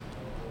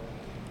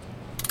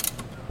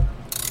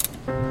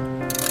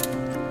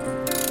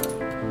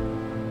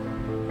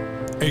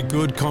A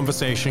good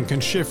conversation can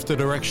shift the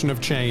direction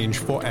of change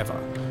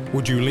forever.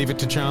 Would you leave it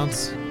to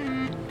chance?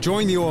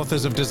 Join the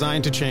authors of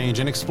Design to Change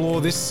and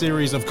explore this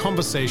series of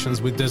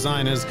conversations with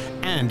designers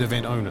and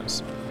event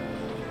owners.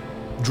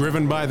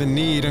 Driven by the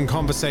need and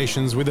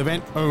conversations with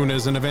event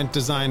owners and event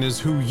designers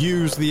who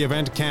use the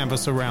event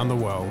canvas around the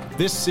world,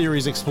 this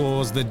series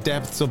explores the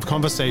depths of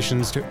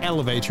conversations to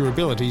elevate your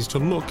abilities to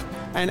look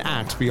and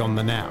act beyond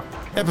the now.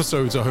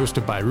 Episodes are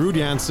hosted by Ruud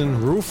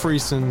Janssen, Roel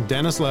Friesen,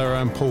 Dennis Lehrer,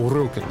 and Paul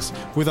Rukens,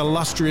 with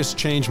illustrious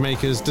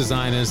changemakers,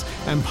 designers,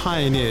 and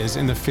pioneers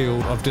in the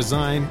field of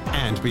design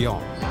and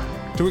beyond.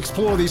 To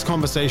explore these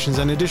conversations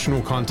and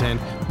additional content,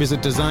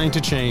 visit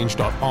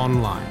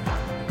designtochange.online.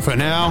 For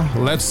now,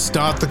 let's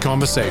start the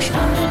conversation.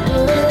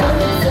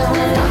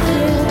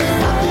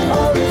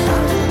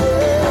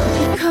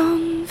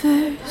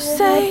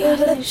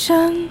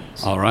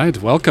 All right,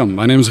 welcome.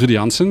 My name is Ruud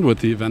Janssen with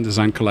the Event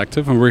Design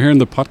Collective, and we're here in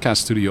the podcast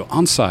studio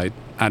on site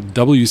at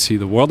WEC,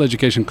 the World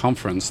Education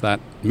Conference that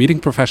Meeting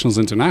Professionals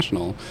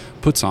International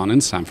puts on in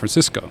San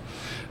Francisco.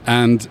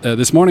 And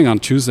this morning on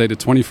Tuesday, the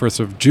 21st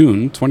of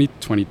June,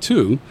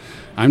 2022,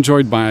 I'm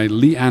joined by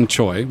Leanne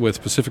Choi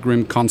with Pacific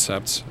Rim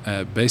Concepts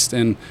based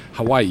in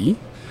Hawaii,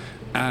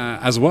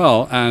 as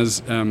well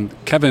as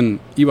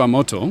Kevin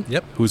Iwamoto,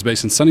 who's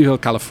based in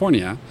Sunnyvale,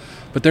 California.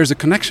 But there's a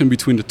connection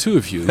between the two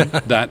of you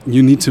that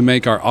you need to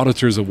make our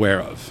auditors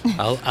aware of.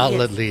 I'll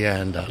let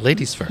Leanne,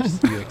 ladies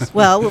first.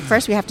 Well,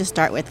 first we have to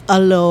start with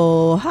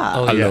aloha.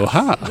 Oh,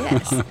 Aloha.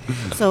 Yes.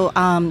 So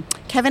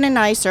Kevin and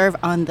I serve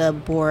on the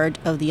board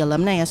of the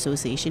Alumni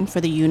Association for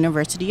the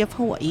University of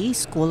Hawaii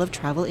School of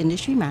Travel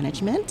Industry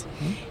Management.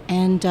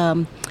 And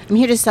I'm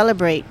here to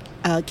celebrate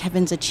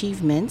Kevin's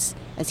achievements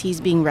as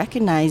he's being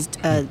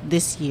recognized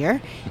this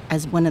year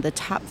as one of the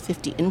top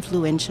 50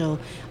 influential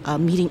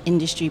meeting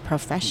industry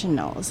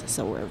professionals.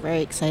 So we're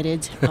very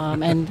excited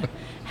and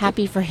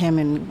happy for him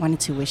and wanted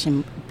to wish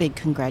him big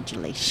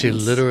congratulations. She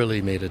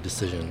literally made a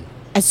decision.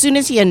 As soon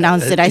as he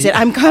announced it, I said,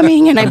 I'm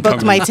coming, and I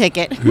booked my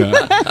ticket.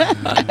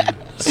 Yeah.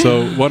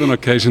 So what an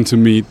occasion to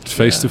meet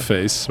face to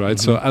face, right?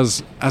 Mm-hmm.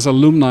 So as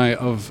alumni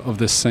of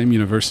this same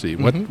university,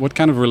 what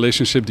kind of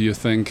relationship do you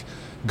think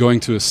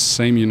going to a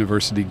same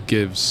university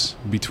gives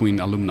between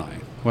alumni?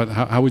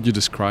 How would you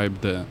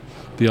describe the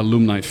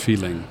alumni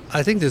feeling?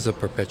 I think there's a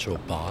perpetual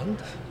bond,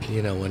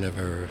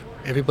 whenever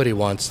everybody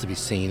wants to be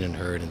seen and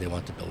heard and they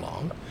want to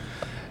belong.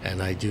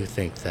 And I do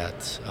think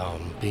that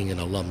being an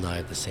alumni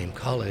at the same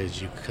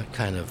college, you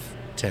kind of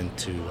tend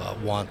to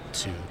want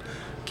to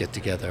get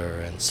together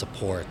and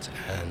support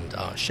and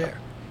share,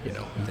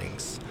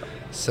 things.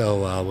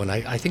 So when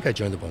I think I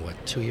joined the board,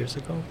 2 years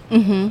ago?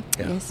 Mm-hmm.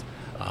 Yeah. Yes.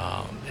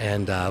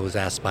 And I was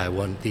asked by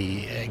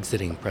the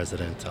exiting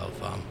president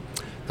of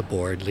the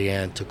board.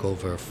 Leanne took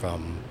over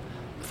from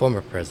the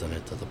former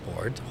president of the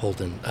board,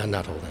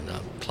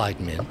 Clyde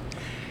Min.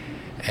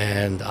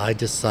 And I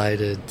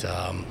decided,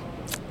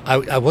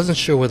 I wasn't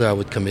sure whether I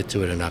would commit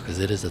to it or not because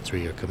it is a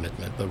 3-year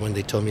commitment. But when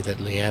they told me that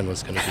Leanne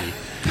was going to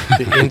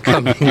be the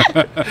incoming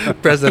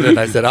president,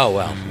 I said, oh,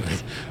 well.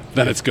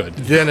 Then it's good.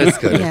 Then it's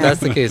good. Yeah. If that's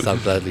the case, I'll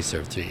gladly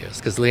serve 3 years.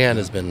 Because Leanne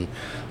has been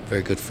a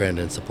very good friend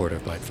and supporter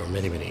of mine for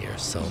many, many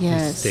years. So we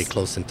stay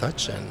close in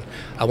touch. And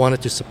I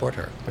wanted to support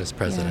her as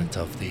president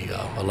of the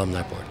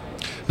alumni board.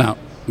 Now,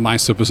 my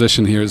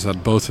supposition here is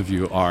that both of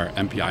you are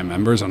MPI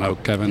members. I know,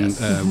 Kevin,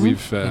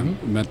 we've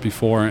met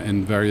before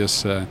in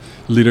various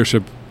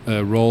leadership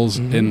roles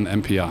in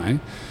MPI.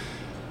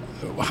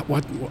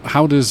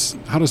 How does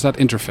that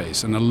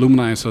interface an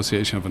alumni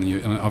association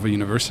of a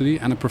university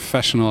and a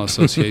professional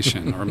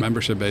association or a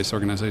membership-based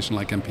organization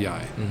like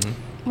MPI?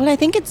 Well, I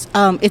think it's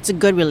a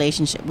good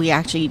relationship. We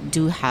actually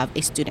do have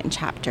a student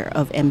chapter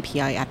of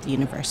MPI at the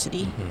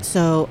university.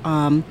 So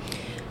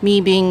me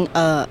being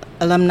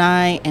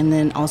alumni and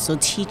then also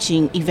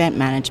teaching event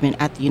management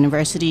at the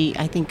university,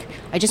 I think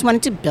I just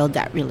wanted to build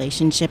that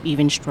relationship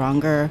even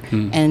stronger.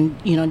 And,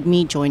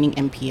 me joining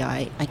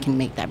MPI, I can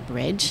make that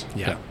bridge.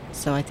 Yeah.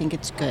 So I think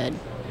it's good.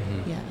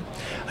 Yeah.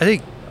 I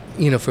think,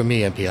 for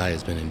me, MPI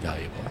has been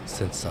invaluable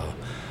since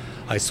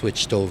I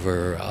switched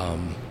over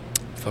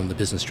from the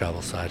business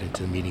travel side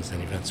into the meetings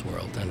and events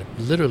world. And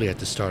literally had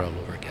to start all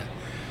over again.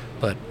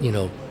 But,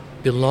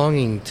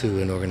 belonging to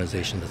an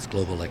organization that's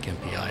global like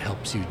MPI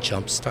helps you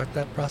jumpstart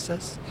that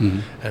process.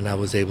 And I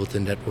was able to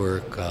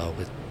network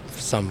with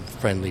some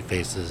friendly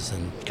faces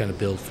and kind of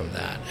build from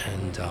that.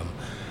 And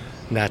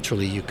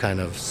naturally, you kind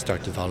of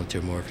start to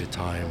volunteer more of your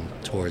time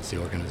towards the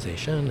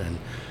organization. And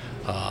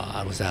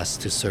I was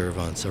asked to serve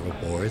on several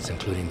boards,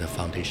 including the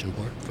foundation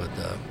board for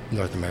the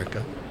North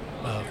America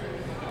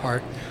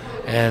part.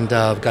 And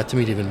got to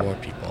meet even more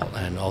people,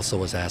 and also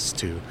was asked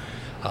to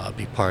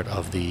be part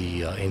of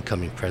the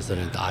incoming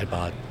president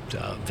IBOD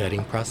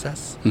vetting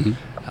process.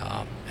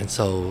 And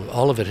so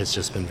all of it has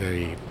just been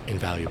very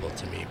invaluable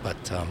to me. But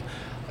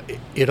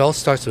it all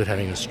starts with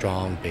having a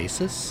strong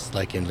basis.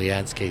 Like in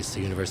Leanne's case, the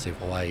University of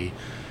Hawaii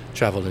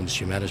Travel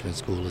Industry Management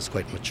School is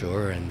quite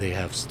mature, and they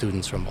have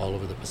students from all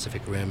over the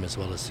Pacific Rim as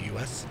well as the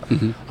U.S.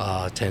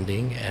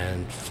 Attending.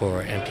 And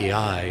for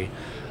MPI,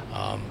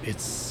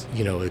 it's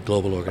a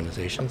global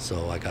organization,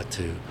 so I got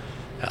to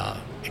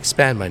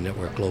expand my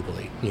network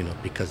globally,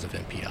 because of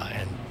MPI.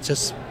 And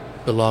just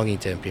belonging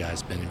to MPI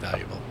has been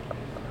invaluable.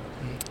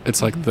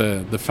 It's like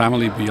the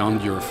family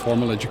beyond your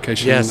formal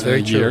education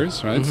very years,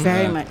 true. right?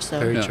 Very much so.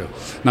 Very true.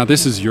 Now,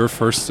 this is your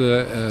first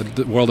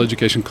World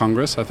Education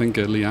Congress, I think,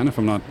 Leanne, if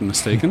I'm not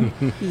mistaken.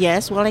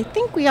 Yes, well, I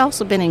think we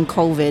also been in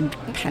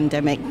COVID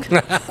pandemic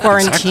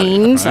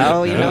quarantine,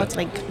 so it's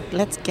like,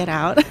 let's get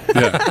out.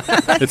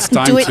 It's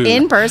time do it to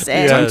in person.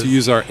 It's time to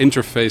use our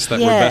interface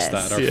that we're best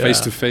at, our Yeah.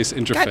 face-to-face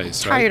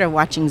interface. Got tired of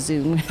watching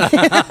Zoom.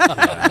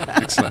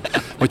 Excellent.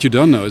 What you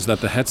don't know is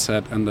that the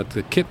headset and that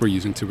the kit we're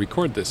using to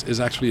record this is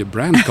actually a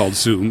brand called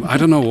Zoom. I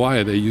don't know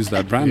why they use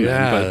that brand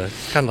name, but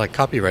it's kind of like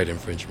copyright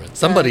infringement.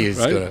 Somebody is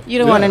Right? going to... You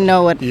don't want to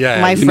know what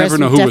my You first never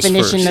know who was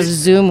definition first. of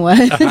Zoom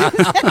was.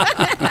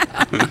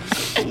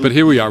 But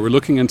here we are. We're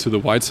looking into the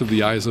whites of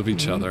the eyes of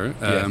each other.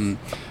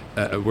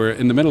 We're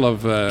in the middle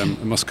of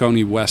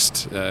Moscone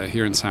West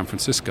here in San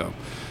Francisco.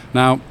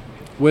 Now,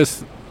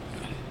 with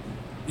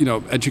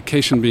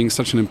education being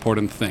such an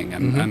important thing,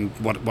 and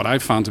what I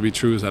found to be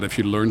true is that if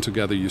you learn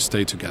together, you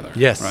stay together.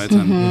 Yes. Right.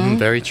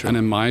 Very true. And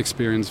in my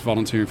experience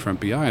volunteering for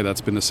MPI,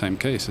 that's been the same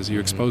case. As you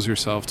expose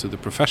yourself to the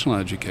professional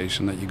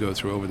education that you go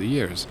through over the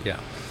years,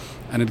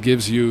 and it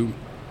gives you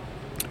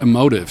a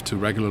motive to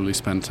regularly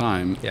spend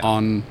time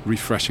on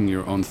refreshing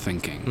your own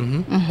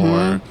thinking,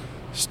 or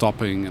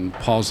stopping and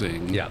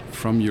pausing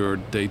from your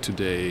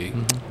day-to-day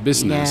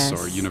business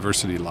or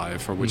university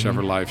life or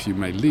whichever life you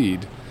may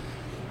lead,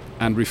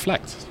 and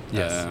reflect.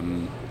 Yes.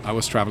 I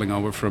was traveling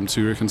over from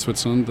Zurich in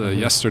Switzerland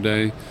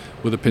yesterday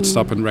with a pit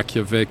stop in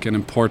Reykjavik and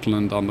in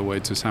Portland on the way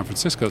to San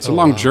Francisco. It's a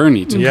long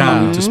journey to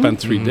come to spend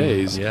 3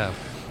 days.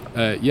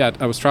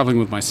 Yet I was traveling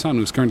with my son,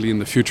 who's currently in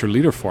the Future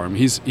Leader Forum.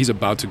 He's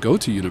about to go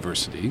to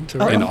university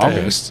in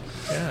August.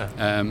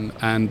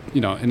 And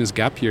in his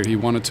gap year, he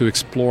wanted to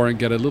explore and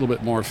get a little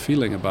bit more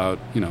feeling about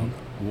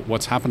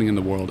what's happening in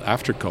the world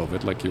after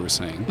COVID, like you were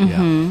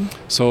saying.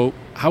 So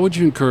how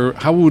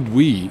would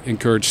we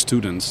encourage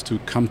students to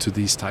come to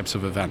these types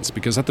of events?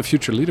 Because at the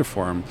Future Leader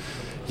Forum,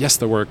 yes,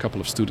 there were a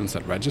couple of students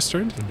that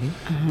registered,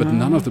 but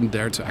none of them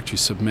dared to actually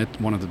submit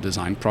one of the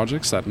design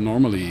projects that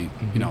normally,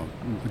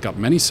 got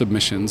many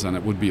submissions and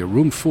it would be a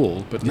room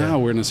full. But now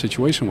we're in a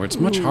situation where it's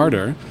much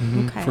harder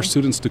for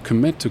students to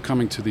commit to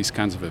coming to these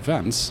kinds of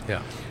events.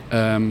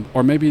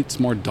 Or maybe it's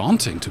more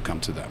daunting to come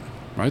to them,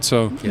 right?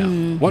 So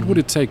what would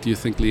it take, do you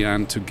think,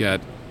 Leanne, to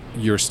get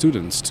your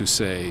students to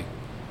say,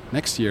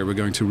 next year we're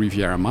going to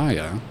Riviera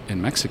Maya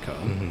in Mexico?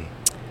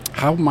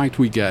 How might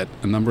we get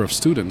a number of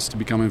students to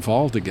become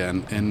involved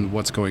again in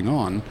what's going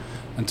on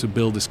and to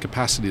build this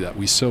capacity that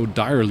we so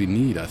direly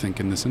need, I think,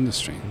 in this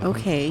industry?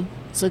 Okay,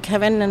 so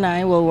Kevin and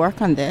I will work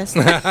on this.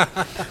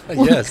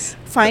 Yes.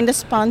 Find a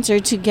sponsor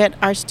to get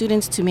our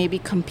students to maybe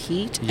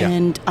compete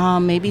and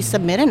maybe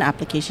submit an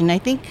application. I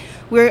think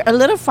we're a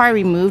little far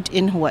removed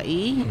in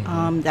Hawaii.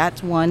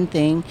 That's one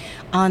thing.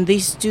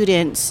 These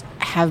students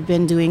have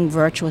been doing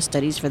virtual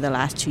studies for the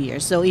last 2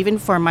 years. So even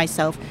for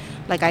myself,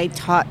 like I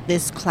taught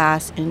this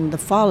class in the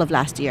fall of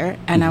last year,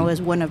 and I was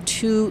one of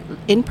 2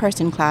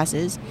 in-person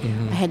classes.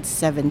 I had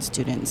 7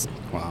 students.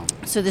 Wow.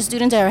 So the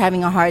students are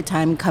having a hard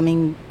time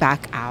coming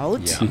back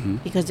out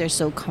because they're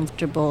so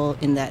comfortable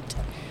in that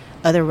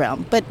other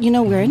realm. But,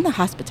 we're in the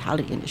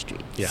hospitality industry.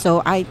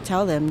 So I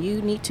tell them,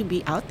 you need to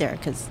be out there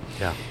because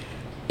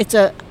it's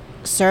a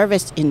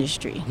service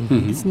industry.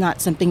 It's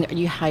not something that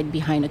you hide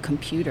behind a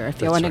computer.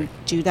 If you want to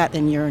do that,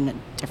 then you're in a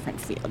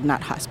different field,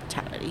 not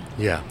hospitality.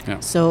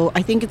 So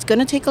I think it's going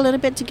to take a little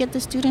bit to get the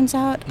students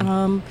out,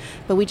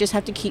 but we just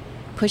have to keep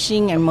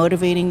pushing and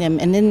motivating them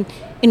and then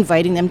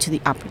inviting them to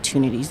the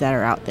opportunities that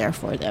are out there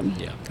for them.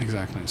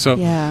 Exactly. So,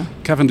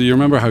 Kevin, do you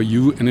remember how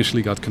you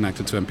initially got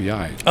connected to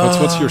MPI?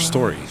 What's your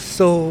story?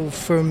 So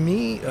for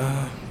me,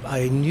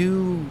 I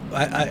knew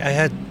I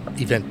had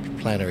event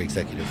planner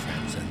executive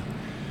friends, and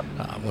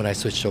when I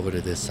switched over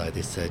to this side,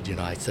 they said,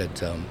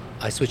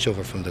 I switched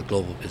over from the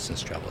Global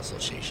Business Travel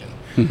Association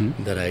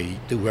that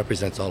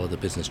represents all of the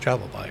business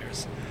travel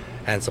buyers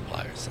and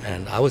suppliers.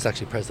 And I was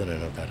actually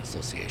president of that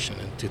association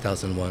in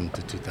 2001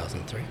 to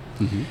 2003.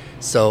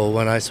 So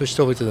when I switched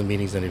over to the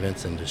meetings and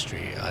events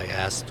industry, I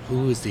asked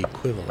who is the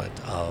equivalent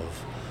of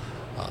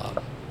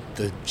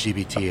the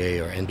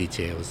GBTA or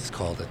NBTA was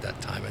called at that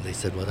time, and they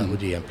said, well, that would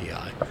be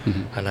MPI.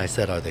 And I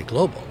said, are they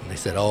global? And they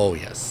said, oh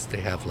yes,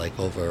 they have like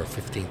over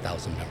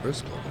 15,000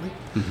 members globally,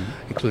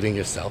 including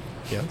yourself.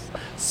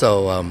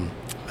 So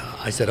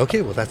I said,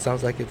 okay, well that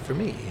sounds like it for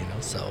me.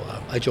 So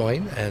I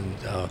joined, and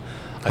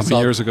how many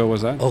years ago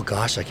was that? Oh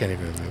gosh, I can't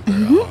even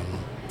remember.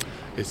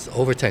 It's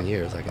over 10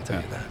 years, I can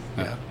tell you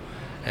that.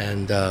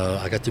 And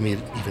I got to meet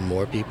even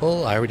more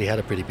people. I already had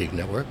a pretty big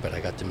network, but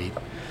I got to meet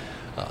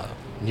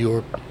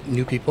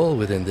new people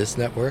within this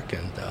network,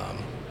 and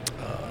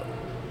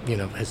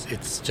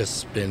it's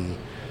just been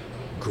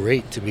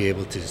great to be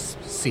able to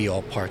see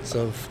all parts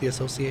of the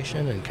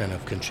association and kind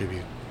of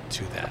contribute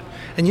to that.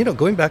 And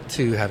going back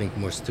to having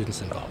more students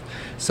involved.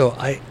 So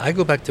I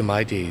go back to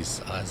my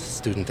days as a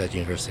student at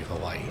University of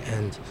Hawaii,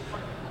 and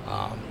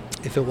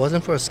if it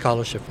wasn't for a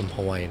scholarship from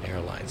Hawaiian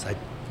Airlines, I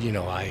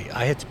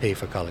I had to pay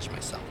for college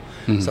myself.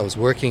 So I was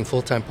working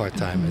full-time,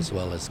 part-time, as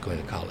well as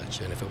going to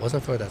college. And if it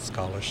wasn't for that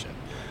scholarship,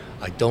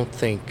 I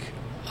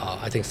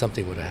think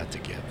something would have had to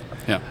give.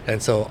 Yeah.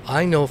 And so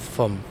I know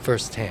from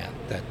firsthand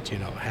that,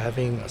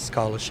 having a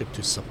scholarship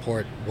to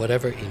support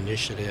whatever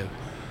initiative,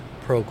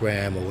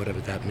 program, or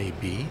whatever that may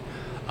be,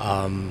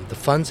 the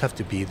funds have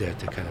to be there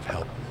to kind of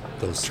help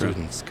those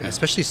students,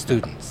 especially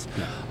students,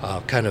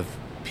 kind of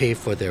pay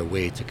for their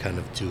way to kind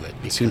of do it.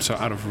 It seems so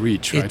out of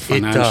reach, right,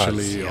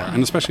 financially, it does,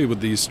 and especially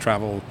with these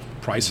travel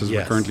prices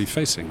we're currently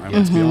facing, right?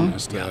 Let's be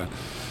honest. To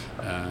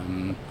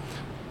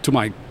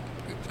my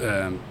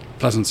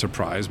pleasant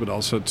surprise, but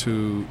also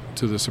to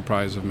the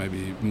surprise of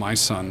maybe my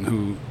son,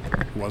 who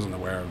wasn't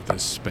aware of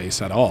this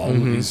space at all.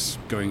 He's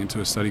going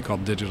into a study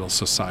called Digital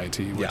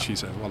Society, which he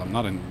said, well, I'm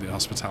not in the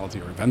hospitality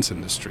or events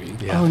industry.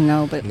 Oh,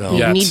 no, but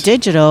you need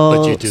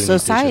digital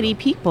society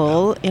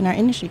people in our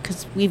industry,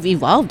 because we've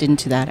evolved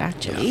into that,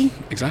 actually. Yeah,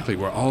 exactly.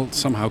 We're all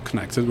somehow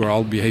connected. We're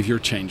all behavior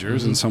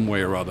changers in some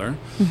way or other.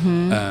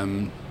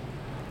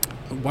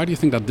 Why do you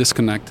think that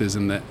disconnect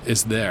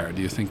is there?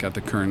 Do you think at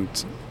the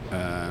current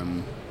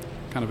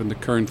kind of in the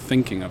current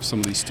thinking of some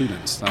of these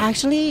students?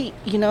 Actually,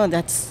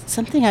 that's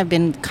something I've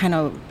been kind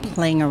of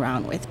playing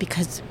around with,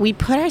 because we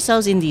put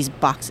ourselves in these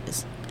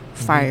boxes: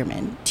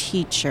 fireman,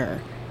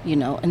 teacher,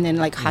 and then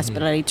like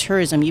hospitality,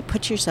 tourism. You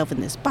put yourself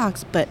in this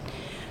box, but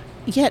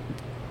yet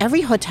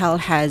every hotel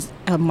has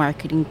a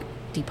marketing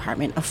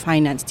department, a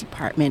finance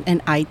department,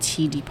 an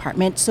IT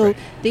department. So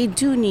they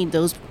do need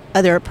those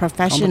other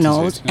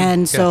professionals.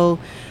 And so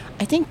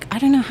I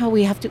don't know how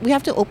we have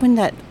to open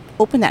that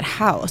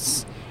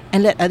house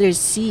and let others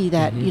see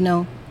that,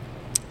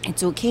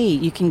 it's okay.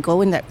 You can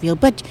go in that field.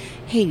 But,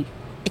 hey,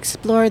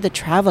 explore the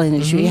travel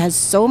industry. It has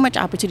so much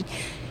opportunity.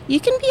 You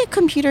can be a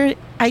computer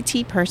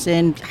IT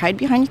person, hide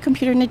behind your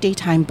computer in the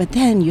daytime, but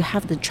then you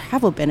have the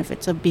travel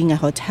benefits of being a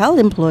hotel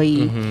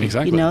employee.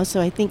 Exactly.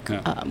 So I think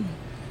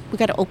we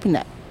got to open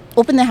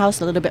the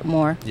house a little bit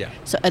more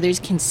so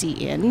others can see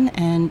in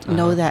and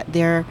know that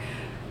their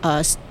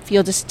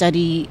field of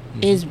study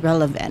is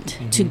relevant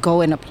to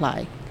go and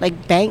apply.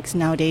 Like banks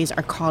nowadays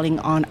are calling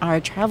on our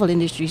travel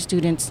industry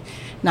students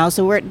now.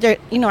 So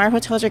our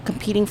hotels are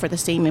competing for the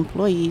same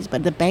employees,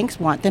 but the banks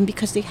want them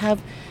because they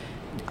have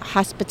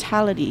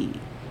hospitality,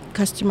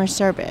 customer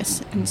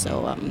service, and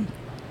so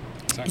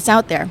it's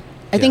out there.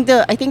 I think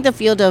the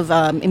field of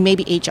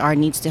maybe HR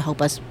needs to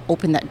help us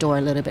open that door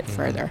a little bit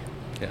further.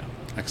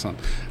 Excellent.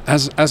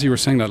 As you were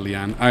saying that,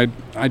 Leanne,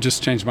 I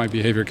just changed my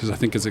behavior because I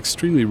think it's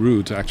extremely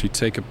rude to actually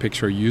take a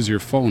picture or use your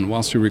phone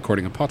whilst you're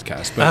recording a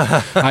podcast.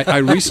 But I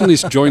recently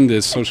joined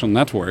this social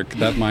network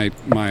that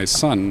my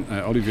son,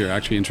 Olivier,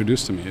 actually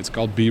introduced to me. It's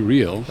called Be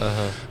Real,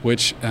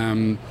 which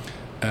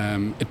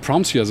it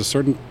prompts you as a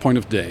certain point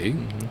of day,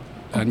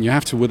 and you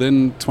have to,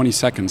 within 20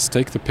 seconds,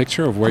 take the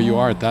picture of where you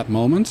are at that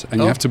moment, and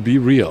you have to be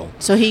real.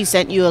 So he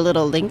sent you a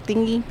little link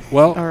thingy?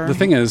 Well, the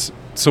thing is,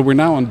 so we're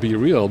now on Be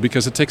Real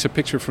because it takes a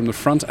picture from the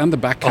front and the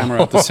back camera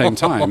at the same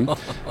time,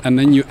 and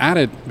then you add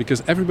it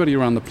because everybody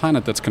around the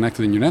planet that's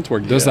connected in your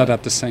network does that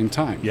at the same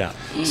time.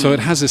 So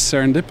it has this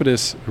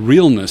serendipitous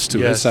realness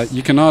to it that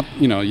you cannot,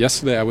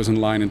 yesterday I was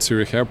in line in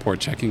Zurich Airport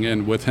checking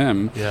in with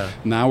him.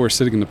 Now we're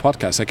sitting in the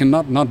podcast. I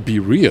cannot not be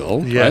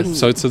real, right?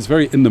 So it's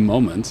very in the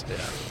moment.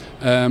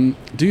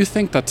 Do you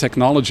think that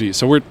technology,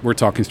 so we're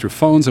talking through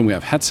phones and we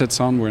have headsets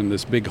on, we're in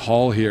this big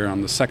hall here on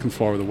the second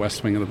floor of the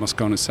West Wing of the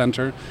Moscone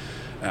Center.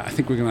 I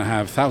think we're going to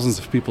have thousands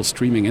of people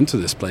streaming into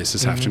this place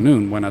this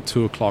afternoon when at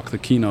 2 o'clock the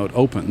keynote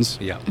opens.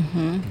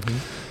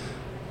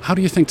 How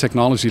do you think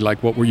technology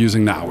like what we're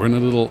using now, we're in a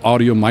little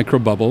audio micro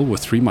bubble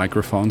with 3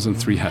 microphones and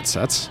 3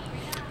 headsets.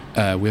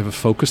 We have a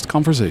focused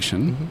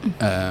conversation.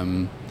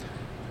 Do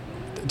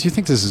you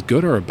think this is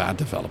good or a bad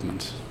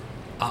development?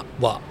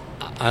 Well,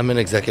 I'm an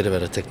executive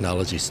at a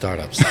technology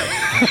startup, so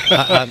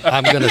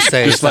I'm going to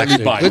say You're it's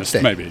actually biased, a good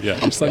thing. maybe. Yeah,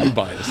 I'm slightly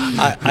biased.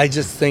 I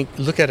just think,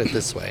 look at it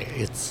this way.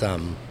 It's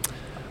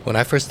when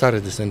I first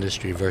started this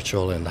industry,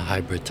 virtual and the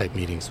hybrid type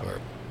meetings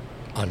were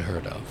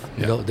unheard of.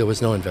 There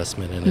was no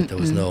investment in it. There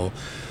was no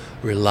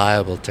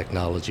reliable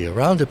technology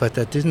around it, but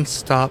that didn't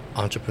stop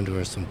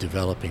entrepreneurs from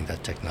developing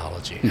that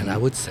technology. And I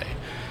would say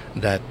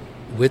that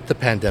with the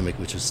pandemic,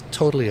 which was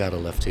totally out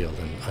of left field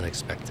and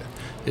unexpected,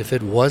 if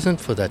it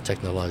wasn't for that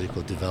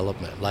technological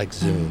development, like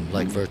Zoom,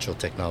 like virtual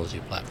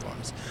technology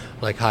platforms,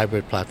 like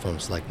hybrid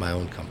platforms like my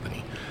own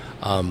company,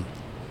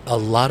 a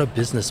lot of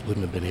business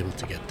wouldn't have been able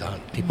to get done.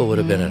 People would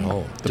have been at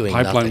home doing nothing. The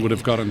pipeline would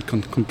have gotten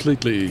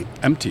completely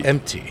empty.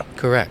 Empty,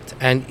 correct.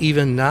 And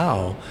even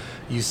now,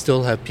 you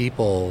still have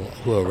people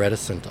who are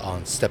reticent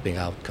on stepping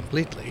out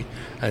completely.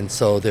 And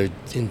so they're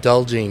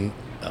indulging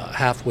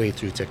halfway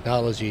through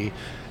technology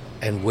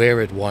and where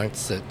it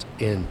wants it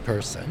in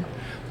person.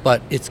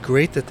 But it's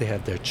great that they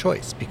have their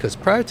choice, because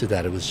prior to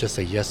that, it was just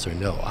a yes or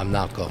no, I'm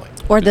not going.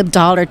 Or the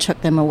dollar took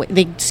them away.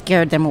 They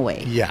scared them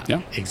away. Yeah,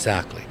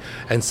 exactly.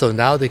 And so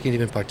now they can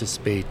even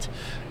participate,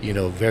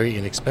 very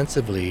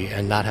inexpensively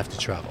and not have to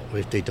travel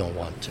if they don't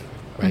want to,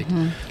 right?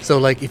 So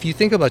like if you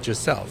think about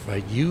yourself,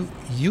 right, you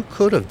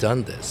could have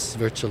done this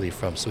virtually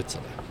from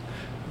Switzerland.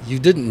 You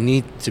didn't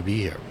need to be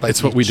here. But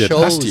it's what we did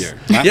last year.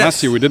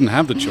 Last year we didn't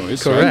have the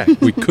choice. Correct.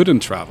 Right? We couldn't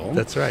travel.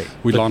 That's right.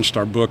 We launched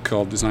our book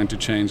called Design to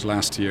Change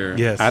last year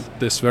at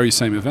this very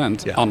same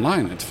event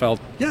online. It felt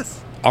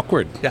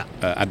awkward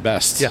at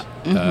best.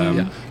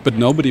 But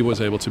nobody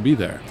was able to be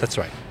there. That's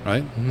right.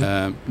 Right?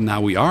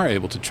 Now we are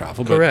able to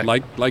travel, but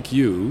like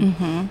you,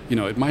 you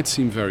know, it might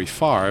seem very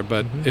far,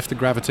 but if the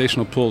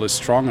gravitational pull is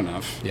strong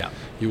enough,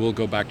 you will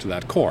go back to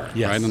that core,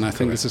 right? And I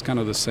think this is kind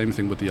of the same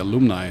thing with the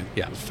alumni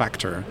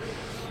factor.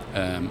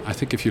 I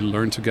think if you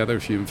learn together,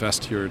 if you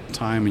invest your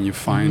time and you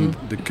find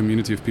the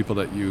community of people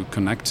that you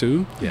connect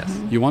to,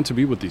 you want to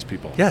be with these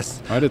people.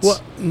 Yes. Right?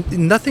 Well,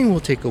 nothing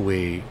will take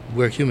away.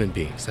 We're human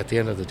beings. At the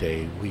end of the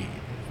day,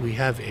 we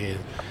have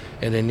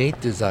an innate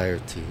desire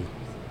to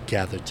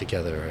gather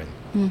together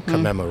and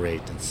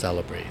commemorate and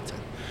celebrate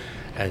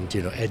and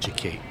you know,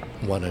 educate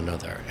one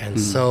another. And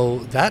so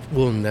that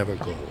will never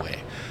go away.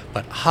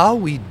 But how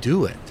we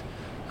do it,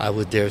 I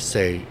would dare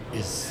say,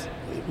 is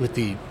with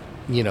the,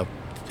 you know,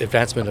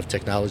 advancement of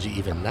technology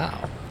even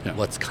now,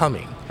 what's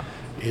coming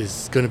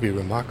is going to be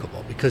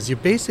remarkable because you're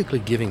basically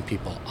giving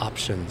people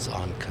options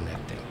on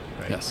connecting,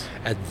 right?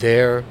 At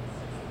their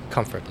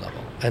comfort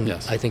level. And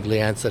I think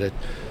Leanne said it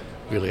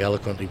really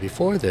eloquently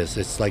before this.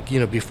 It's like, you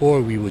know,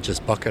 before we would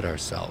just bucket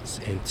ourselves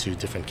into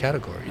different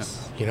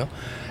categories, you know?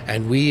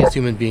 And we as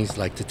human beings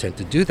like to tend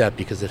to do that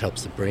because it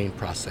helps the brain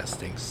process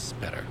things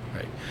better,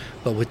 right?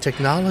 But with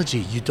technology,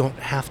 you don't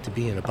have to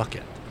be in a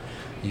bucket.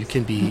 You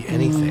can be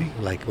anything.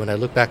 Like when I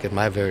look back at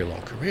my very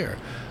long career,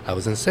 I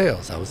was in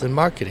sales, I was in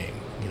marketing,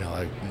 you know,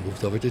 I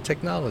moved over to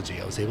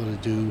technology. I was able to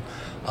do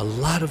a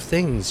lot of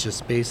things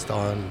just based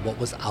on what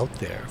was out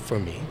there for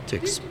me to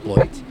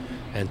exploit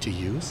and to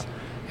use.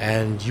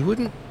 And you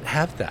wouldn't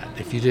have that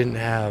if you didn't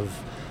have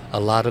a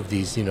lot of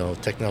these, you know,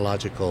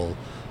 technological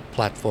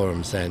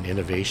platforms and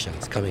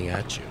innovations coming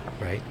at you,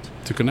 right?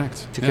 To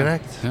connect. Yeah.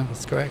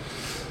 That's correct.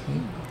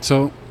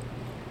 So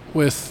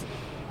with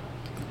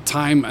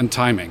time and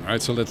timing,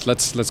 right? So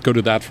let's go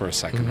to that for a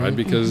second, right?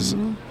 Because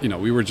you know,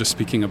 we were just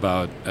speaking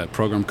about a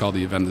program called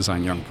the Event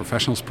Design Young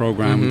Professionals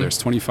Program. There's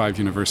 25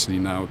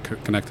 universities now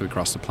connected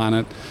across the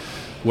planet,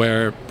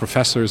 where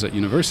professors at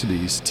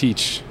universities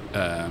teach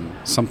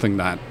something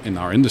that in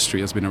our industry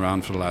has been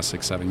around for the last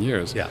 6-7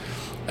 years.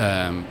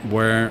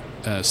 Where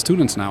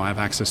students now have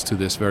access to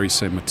this very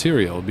same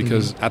material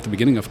because at the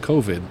beginning of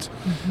COVID,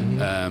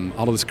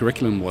 all of this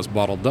curriculum was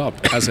bottled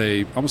up as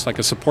almost like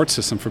a support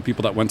system for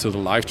people that went to the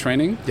live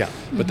training,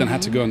 but then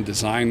had to go and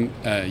design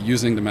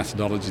using the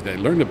methodology they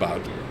learned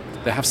about.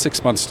 They have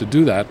 6 months to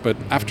do that, but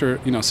after,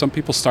 you know, some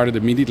people started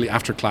immediately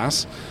after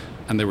class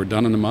and they were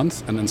done in a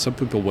month, and then some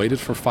people waited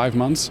for 5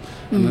 months,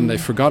 and then they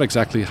forgot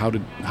exactly how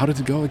did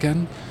it go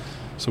again.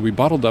 So we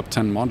bottled up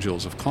 10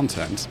 modules of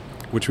content,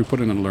 which we put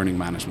in a learning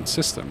management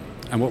system.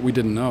 And what we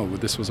didn't know,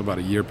 this was about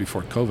a year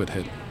before COVID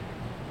hit,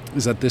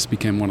 is that this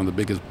became one of the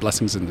biggest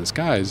blessings in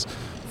disguise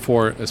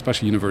for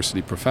especially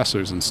university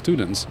professors and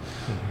students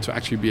to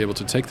actually be able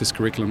to take this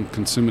curriculum,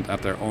 consume it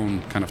at their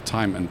own kind of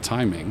time and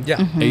timing,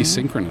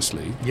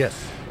 asynchronously,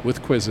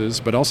 with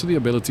quizzes, but also the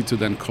ability to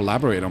then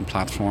collaborate on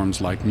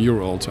platforms like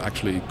Mural to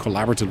actually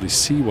collaboratively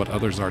see what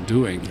others are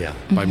doing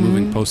by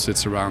moving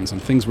Post-its around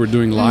and things we're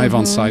doing live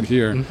on site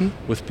here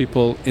with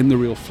people in the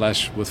real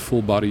flesh, with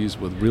full bodies,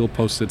 with real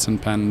Post-its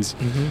and pens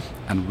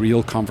and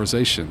real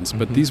conversations.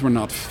 But these were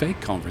not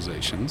fake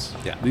conversations.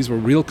 These were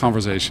real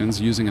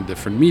conversations using a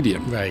different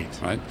medium.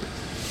 Right.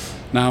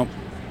 Now,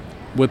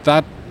 with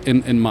that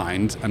in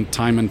mind and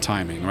time and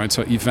timing, right?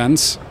 So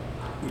events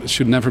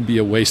should never be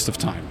a waste of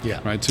time,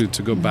 right?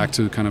 To go back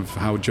to kind of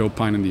how Joe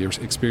Pine in the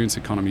experience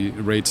economy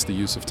rates the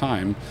use of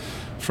time,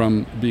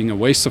 from being a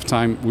waste of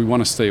time, we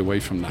want to stay away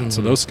from that.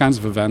 So those kinds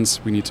of events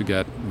we need to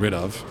get rid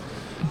of.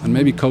 And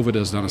maybe COVID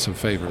has done us a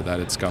favor that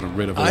it's gotten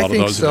rid of a lot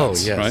of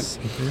those events,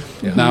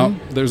 right? Now,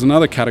 there's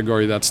another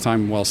category that's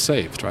time well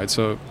saved, right?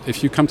 So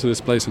if you come to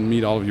this place and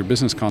meet all of your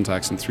business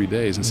contacts in 3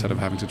 days instead of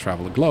having to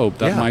travel the globe,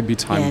 that might be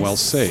time well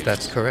saved.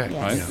 That's correct.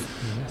 Right?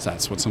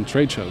 That's what some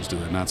trade shows do,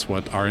 and that's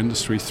what our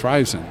industry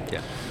thrives in.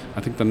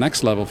 I think the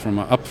next level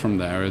up from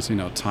there is, you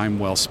know, time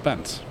well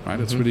spent, right?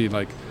 It's really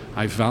like,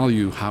 I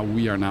value how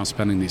we are now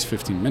spending these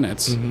 15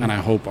 minutes, and I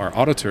hope our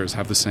auditors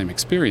have the same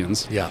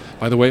experience.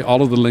 By the way,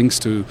 all of the links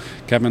to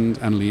Kevin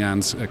and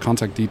Leanne's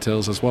contact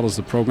details, as well as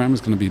the program, is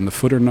going to be in the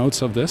footer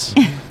notes of this.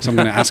 So I'm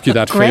going to ask you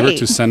that favor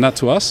to send that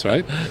to us,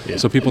 right?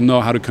 So people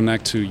know how to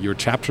connect to your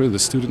chapter, the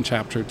student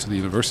chapter, to the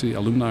university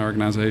alumni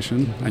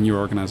organization, and your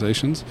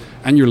organizations,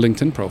 and your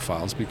LinkedIn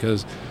profiles,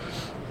 because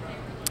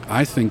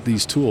I think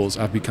these tools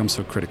have become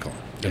so critical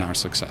in our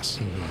success.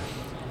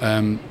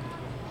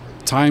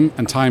 Time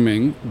and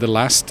timing, the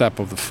last step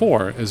of the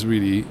 4 is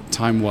really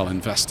time well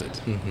invested,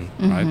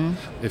 right?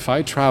 If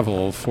I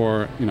travel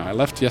for, you know, I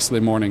left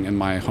yesterday morning in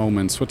my home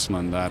in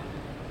Switzerland at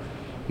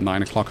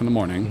 9 o'clock in the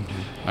morning.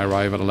 I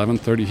arrive at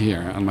 11:30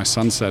 here, and my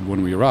son said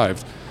when we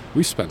arrived,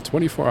 we spent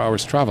 24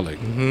 hours traveling.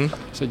 Mm-hmm.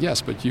 I said,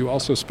 yes, but you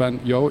also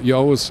spent, you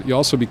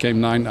also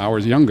became 9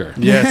 hours younger.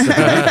 Yes.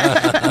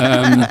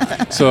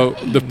 So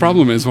the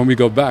problem is when we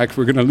go back,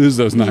 we're going to lose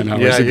those 9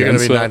 hours Yeah, again. you're going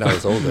to be So- 9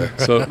 hours older.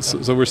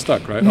 So we're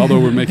stuck, right? Although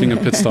we're making a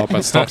pit stop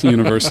at Stockton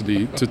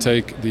University to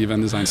take the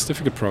event design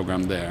certificate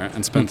program there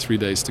and spend 3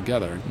 days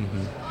together.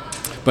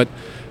 But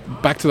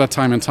back to that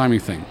time and timing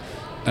thing.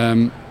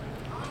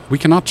 We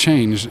cannot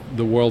change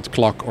the world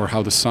clock or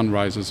how the sun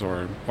rises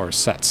or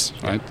sets,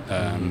 right?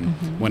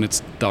 When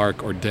it's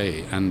dark or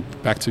day. And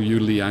back to you,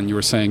 Leanne, you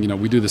were saying,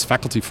 we do this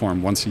faculty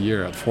forum once a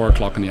year at 4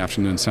 o'clock in the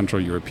afternoon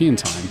Central European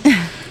time.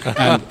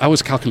 And I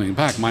was calculating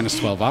back, minus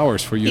 12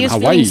 hours for you in He's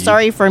Hawaii. feeling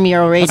sorry for me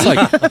already.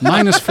 That's like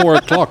minus 4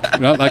 o'clock,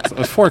 like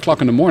 4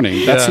 o'clock in the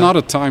morning. That's not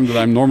a time that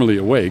I'm normally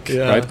awake,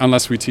 right?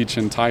 Unless we teach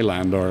in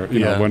Thailand or,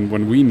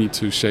 when we need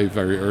to shave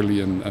very early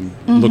and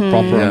look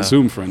proper on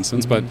Zoom, for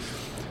instance. But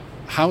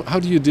how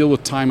do you deal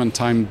with time and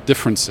time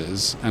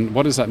differences, and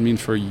what does that mean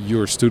for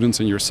your students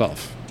and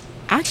yourself?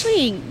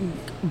 Actually,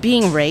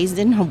 being raised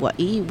in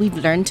Hawaii, we've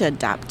learned to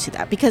adapt to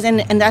that because,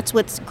 and that's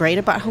what's great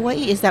about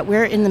Hawaii is that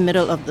we're in the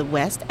middle of the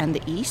West and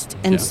the East,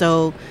 and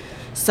so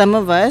some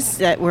of us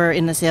that were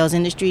in the sales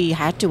industry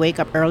had to wake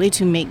up early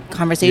to make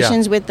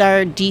conversations with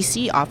our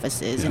DC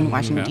offices in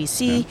Washington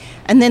DC,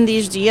 and then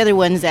there's the other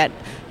ones that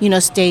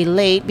stay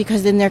late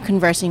because then they're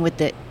conversing with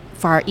the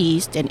Far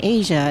East and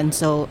Asia, and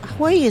so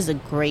Hawaii is a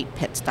great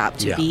pit stop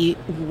to be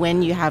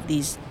when you have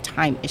these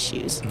time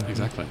issues.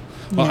 Exactly.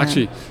 Well,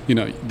 actually,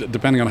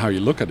 depending on how you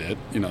look at it,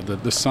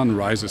 the sun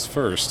rises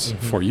first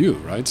for you,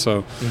 right?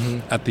 So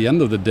at the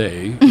end of the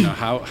day,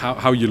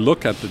 how you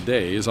look at the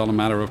day is all a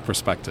matter of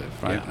perspective,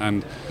 right?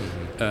 And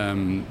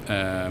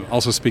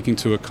also speaking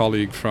to a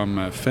colleague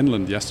from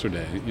Finland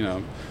yesterday,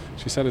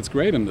 she said it's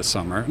great in the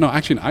summer. No,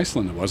 actually in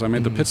Iceland it was. I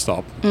made the pit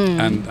stop,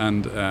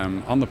 and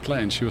on the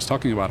plane she was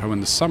talking about how in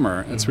the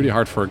summer it's really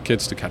hard for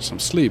kids to catch some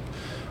sleep,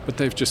 but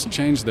they've just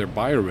changed their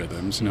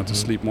biorhythms, to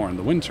sleep more in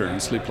the winter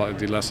and sleep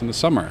slightly less in the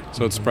summer.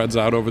 So it spreads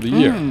out over the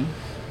year.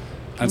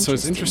 And so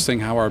it's interesting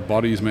how our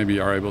bodies maybe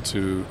are able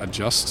to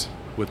adjust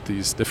with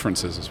these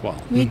differences as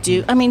well. We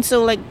do. I mean,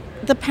 so like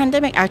the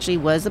pandemic actually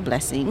was a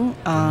blessing.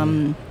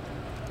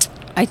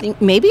 I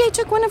think maybe I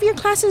took one of your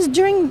classes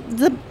during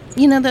the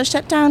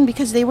shutdown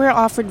because they were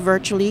offered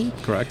virtually.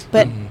 Correct.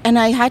 But and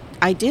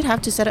I did have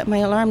to set up my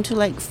alarm to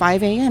like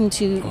 5 a.m.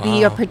 to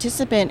be a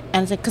participant,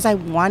 and because I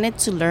wanted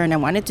to learn, I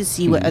wanted to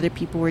see what other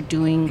people were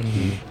doing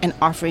and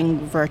offering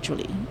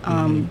virtually.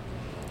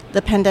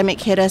 The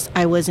pandemic hit us.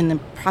 I was in the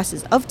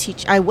process of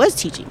teaching. I was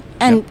teaching,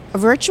 and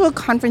virtual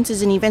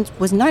conferences and events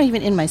was not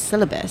even in my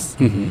syllabus.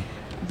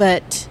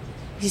 But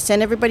he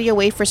sent everybody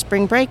away for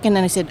spring break, and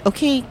then I said,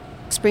 okay,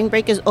 spring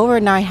break is over,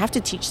 now I have to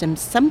teach them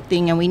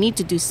something and we need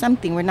to do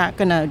something. We're not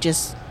going to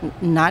just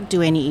not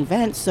do any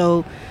events.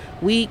 So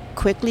we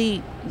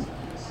quickly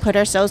put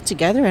ourselves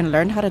together and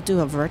learned how to do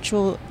a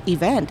virtual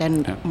event.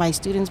 And my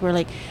students were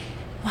like,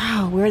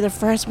 wow, we're the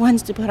first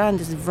ones to put on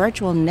this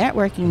virtual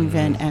networking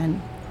event. And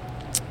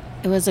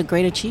it was a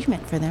great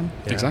achievement for them.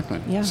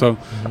 Exactly. Yeah. So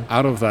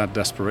out of that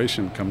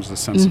desperation comes the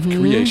sense of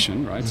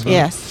creation, right? So,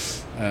 yes.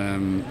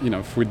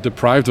 If we're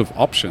deprived of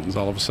options,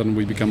 all of a sudden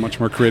we become much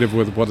more creative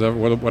with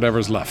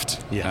whatever's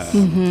left. Yes.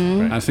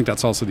 And I think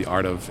that's also the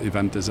art of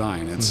event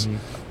design. It's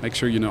make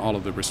sure you know all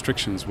of the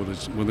restrictions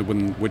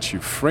within which you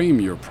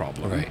frame your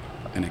problem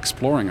in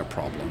exploring a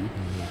problem.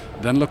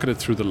 Then look at it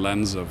through the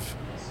lens of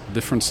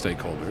different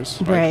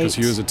stakeholders, right? Because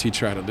you as a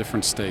teacher had a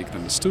different stake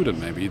than the student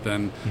maybe,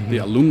 then the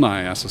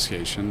alumni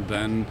association,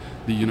 then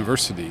the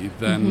university,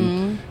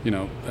 then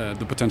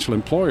the potential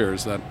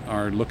employers that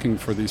are looking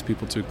for these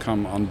people to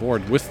come on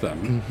board with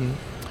them.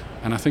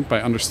 And I think by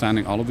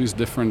understanding all of these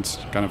different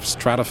kind of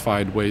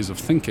stratified ways of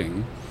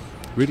thinking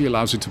really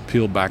allows you to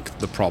peel back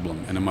the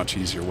problem in a much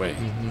easier way.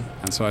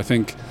 And so I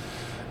think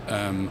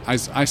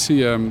I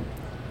see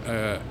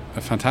a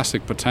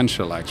fantastic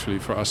potential actually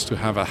for us to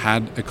have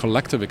had a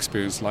collective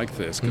experience like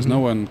this, because no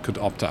one could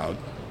opt out,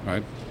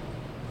 right?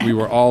 We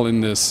were all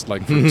in this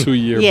like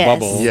 2-year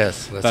bubble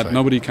that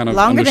nobody kind of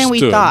longer understood.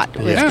 than we thought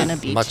was going to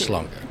be. Much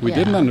longer. We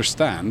didn't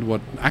understand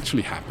what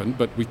actually happened,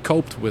 but we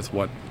coped with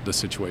what the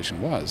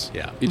situation was,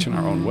 each in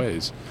our own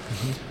ways.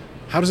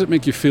 How does it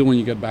make you feel when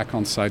you get back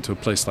on site to a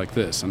place like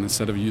this, and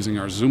instead of using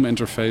our Zoom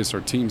interface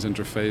or Teams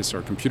interface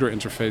or computer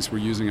interface, we're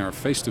using our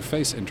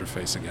face-to-face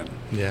interface again?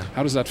 Yeah.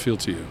 How does that feel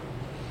to you?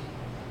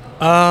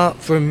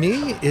 For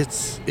me,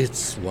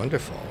 it's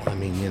wonderful. I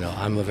mean,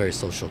 I'm a very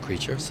social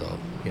creature, so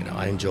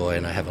I enjoy,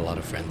 and I have a lot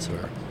of friends who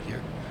are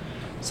here.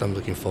 So I'm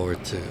looking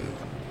forward to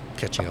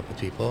catching up with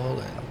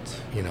people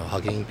and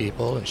hugging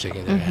people and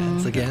shaking their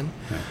hands again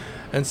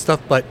and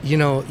stuff. But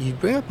you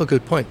bring up a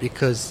good point,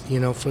 because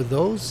for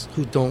those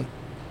who don't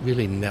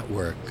really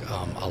network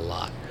a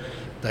lot,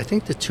 I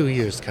think the 2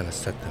 years kind of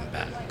set them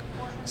back.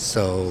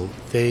 So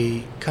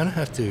they kind of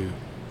have to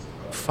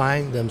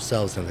find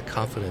themselves in the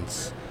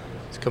confidence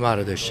to come out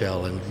of their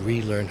shell and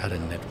relearn how to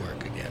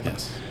network again.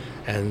 Yes.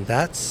 And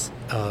that's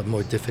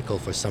more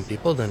difficult for some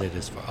people than it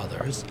is for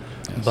others.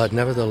 Yes. But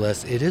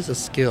nevertheless, it is a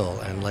skill,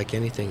 and like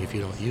anything, if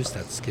you don't use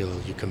that skill,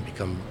 you can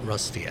become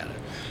rusty at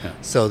it. Yeah.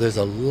 So there's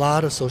a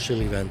lot of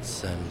social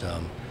events and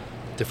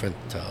different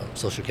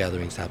social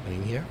gatherings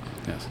happening here.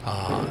 Yes.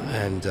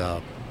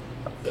 And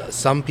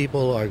some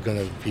people are going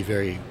to be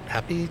very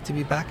happy to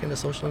be back in a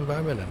social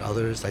environment, and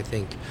others, I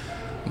think,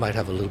 might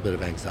have a little bit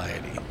of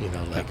anxiety.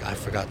 Like, I've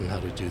forgotten how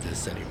to do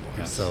this anymore.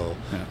 Yes. So,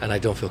 Yeah. and I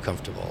don't feel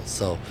comfortable.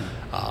 So,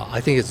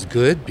 I think it's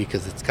good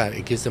because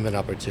it gives them an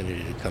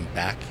opportunity to come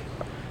back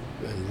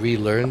and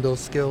relearn those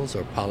skills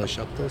or polish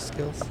up those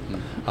skills.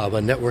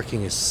 But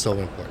networking is so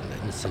important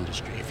in this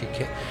industry. If you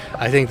can't,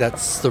 I think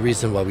that's the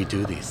reason why we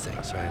do these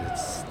things, right?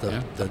 It's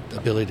the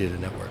ability to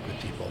network with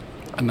people.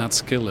 And that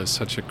skill is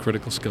such a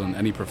critical skill in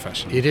any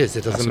profession. It is.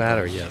 It doesn't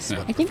matter. suppose. Yes.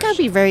 Yeah. I think I'd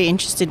be very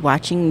interested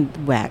watching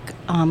WEC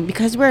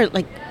because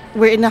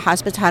we're in the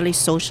hospitality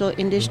social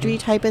industry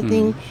type of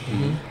thing.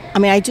 I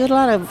mean, I do a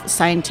lot of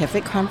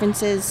scientific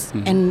conferences,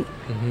 and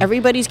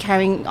everybody's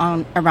carrying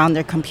on around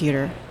their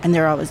computer, and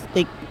they're always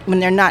when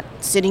they're not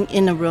sitting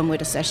in a room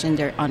with a session,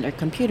 they're on their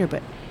computer.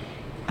 But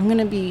I'm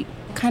gonna be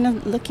kind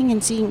of looking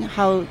and seeing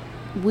how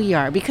we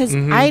are because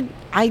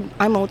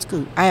I'm old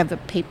school. I have a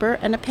paper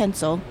and a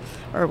pencil,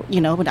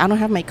 but I don't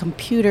have my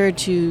computer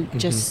to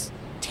just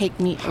take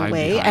me Hide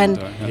away. behind,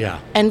 Yeah.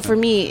 And for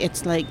me,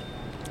 it's like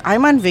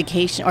I'm on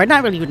vacation, or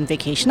not really on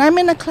vacation. I'm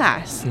in a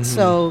class,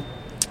 so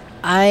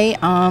I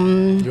You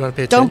want to pay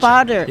attention. don't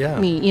bother Yeah.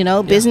 me.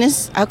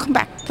 Business. I'll come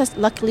back. Plus,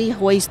 luckily,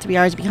 Hawaii's 3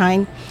 hours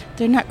behind.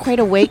 They're not quite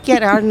awake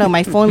yet. I don't know.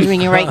 My phone's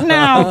ringing right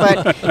now,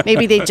 but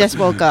maybe they just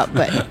woke up.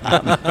 But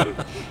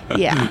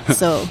yeah,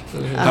 so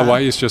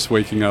Hawaii is just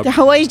waking up.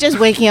 Hawaii's just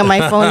waking up.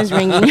 My phone is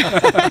ringing.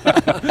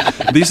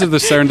 These are the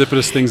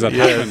serendipitous things that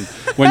happen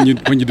when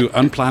you do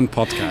unplanned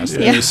podcasts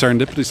and you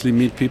serendipitously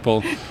meet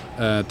people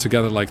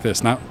together like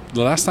this. Now,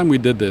 the last time we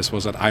did this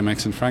was at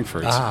IMEX in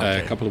Frankfurt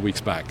a couple of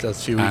weeks back.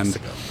 That's a few weeks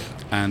ago.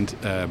 And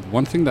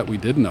one thing that we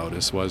did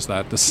notice was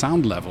that the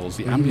sound levels,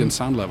 the ambient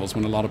sound levels,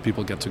 when a lot of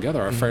people get together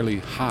are fairly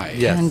high.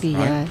 Yes. Can be,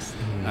 Right? yes.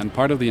 And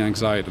part of the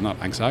not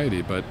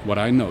anxiety, but what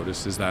I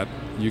noticed is that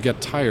you get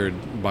tired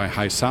by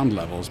high sound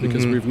levels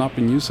because we've not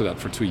been used to that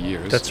for 2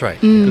 years. That's right.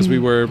 Because we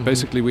were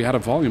basically, we had a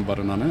volume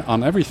button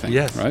on everything.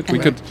 Yes. Right? And We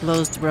could,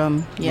 closed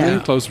room. we're Yeah. in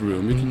a closed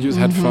room. We could use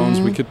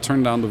headphones. We could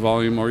turn down the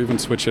volume or even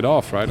switch it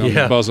off, right? On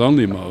Yeah.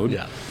 buzz-only mode.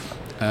 Yeah.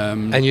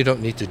 And you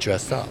don't need to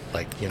dress up,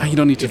 And you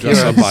don't need to if dress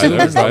you're up on Zoom,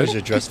 either, as long right? as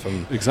you're dressed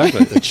from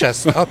Exactly. the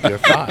chest up, you're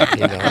fine.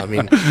 I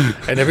mean,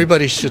 and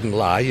everybody shouldn't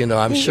lie.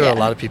 I'm sure a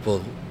lot of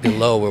people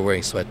below were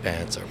wearing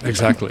sweatpants or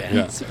Exactly,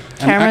 pants. yeah.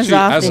 Cameras actually,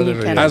 off. as, and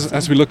you can-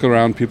 as we look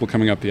around people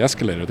coming up the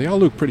escalator, they all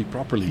look pretty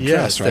properly Yes,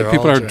 dressed, right? they're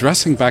People all are dressed.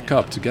 dressing back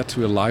up to get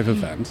to a live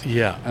event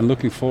Yeah. and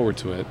looking forward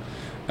to it.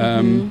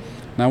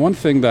 Now, one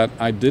thing that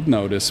I did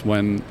notice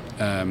when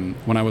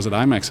I was at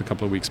IMEX a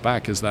couple of weeks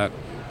back is that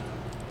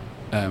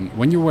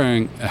when you're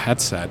wearing a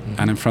headset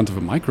and in front of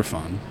a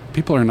microphone,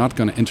 people are not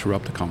going to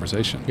interrupt the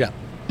conversation. Yeah.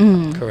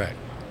 Correct.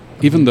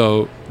 Even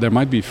though there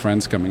might be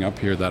friends coming up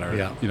here that are,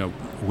 Yeah.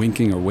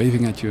 winking or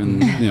waving at you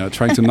and,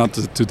 trying to not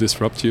to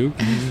disrupt you.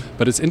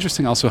 But it's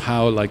interesting also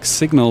how,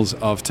 signals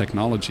of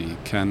technology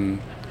can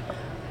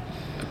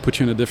put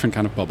you in a different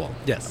kind of bubble.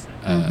 Yes.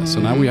 So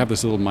now we have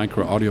this little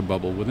micro audio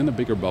bubble within a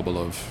bigger bubble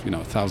of,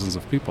 thousands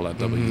of people at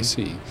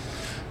WEC.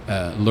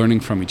 Learning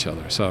from each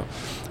other. So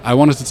I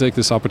wanted to take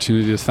this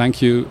opportunity to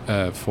thank you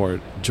for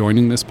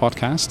joining this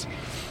podcast.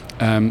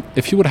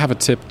 If you would have a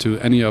tip to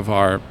any of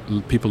our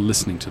people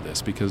listening to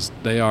this, because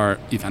they are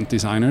event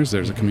designers,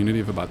 there's a community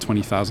of about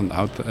 20,000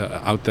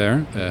 out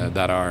there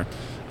that are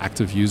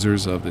active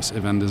users of this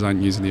event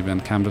design using the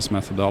event canvas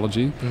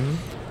methodology.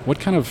 What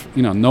kind of,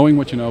 knowing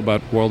what you know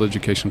about World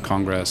Education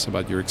Congress,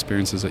 about your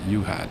experiences that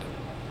you had,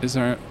 is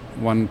there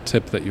one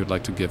tip that you'd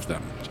like to give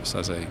them, just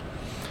as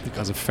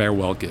a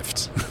farewell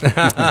gift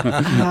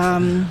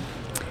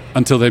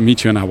until they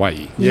meet you in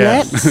Hawaii?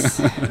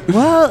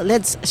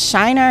 Let's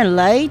shine our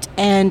light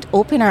and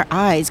open our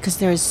eyes because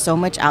there is so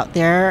much out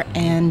there,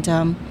 and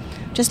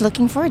just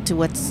looking forward to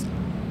what's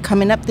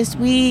coming up this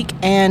week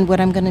and what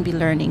I'm going to be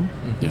learning.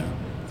 Yeah.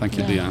 Thank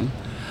you, Deanne.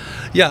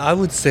 Yeah, I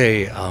would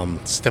say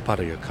step out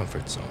of your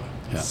comfort zone.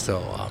 Yeah.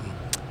 So,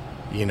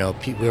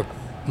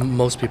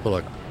 most people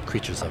are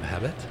creatures of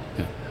habit.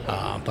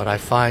 Yeah. But I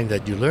find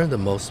that you learn the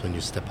most when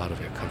you step out of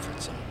your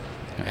comfort zone.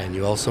 Yeah. And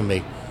you also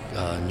make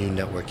new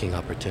networking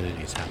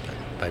opportunities happen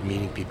by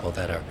meeting people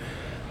that are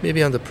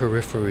maybe on the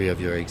periphery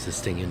of your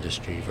existing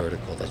industry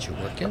vertical that you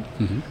work in.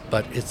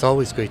 But it's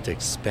always great to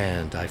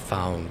expand. I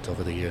found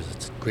over the years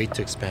it's great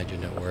to expand your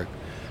network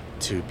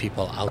to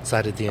people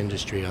outside of the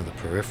industry, on the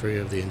periphery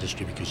of the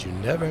industry, because you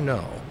never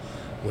know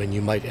when you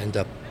might end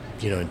up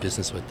in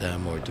business with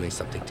them or doing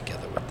something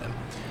together with them.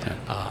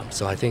 Yeah.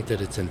 So I think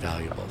that it's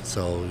invaluable.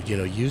 So,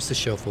 use the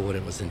show for what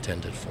it was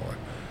intended for,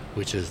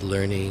 which is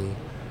learning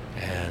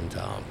and,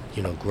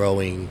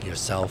 growing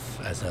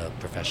yourself as a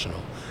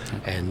professional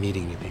and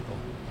meeting new people.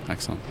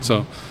 Excellent.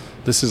 So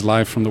this is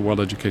live from the World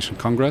Education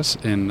Congress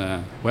in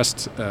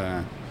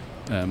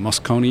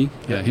Moscone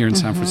here in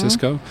San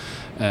Francisco.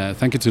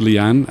 Thank you to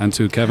Leanne and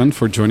to Kevin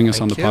for joining us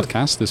on the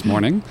podcast this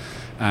morning.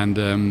 And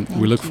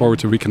we look forward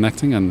to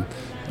reconnecting and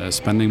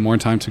spending more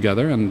time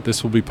together. And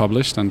this will be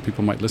published and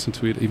people might listen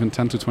to it even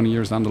 10 to 20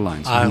 years down the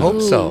line. So I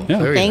hope so.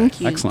 Yeah. Thank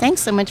you. Excellent.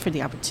 Thanks so much for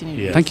the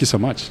opportunity. Yes. Thank you so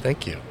much.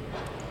 Thank you.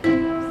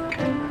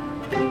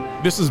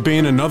 This has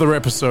been another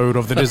episode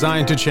of the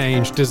Design to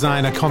Change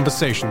Designer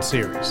Conversation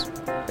series.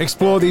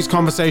 Explore these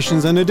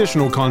conversations and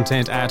additional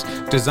content at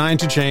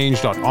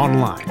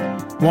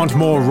designtochange.online. Want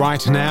more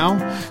right now?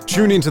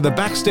 Tune into the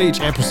backstage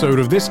episode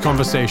of this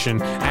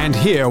conversation and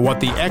hear what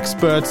the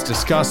experts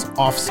discuss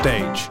off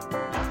stage.